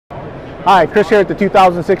Hi, Chris here at the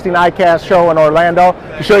 2016 ICAST show in Orlando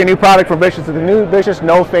to show you a new product for Vicious. It's the new Vicious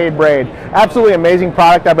No Fade Braid. Absolutely amazing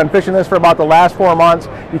product. I've been fishing this for about the last 4 months.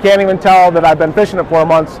 You can't even tell that I've been fishing it 4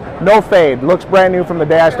 months. No fade. Looks brand new from the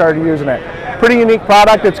day I started using it. Pretty unique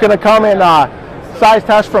product. It's going to come in size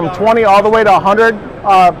test from 20 all the way to 100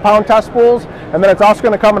 pound test spools, and then it's also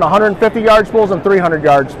going to come in 150 yard spools and 300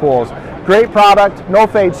 yard spools. Great product, no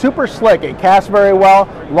fade, super slick. It casts very well,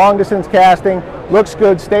 long distance casting, looks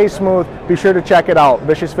good, stays smooth. Be sure to check it out.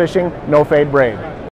 Vicious Fishing, No Fade Braid.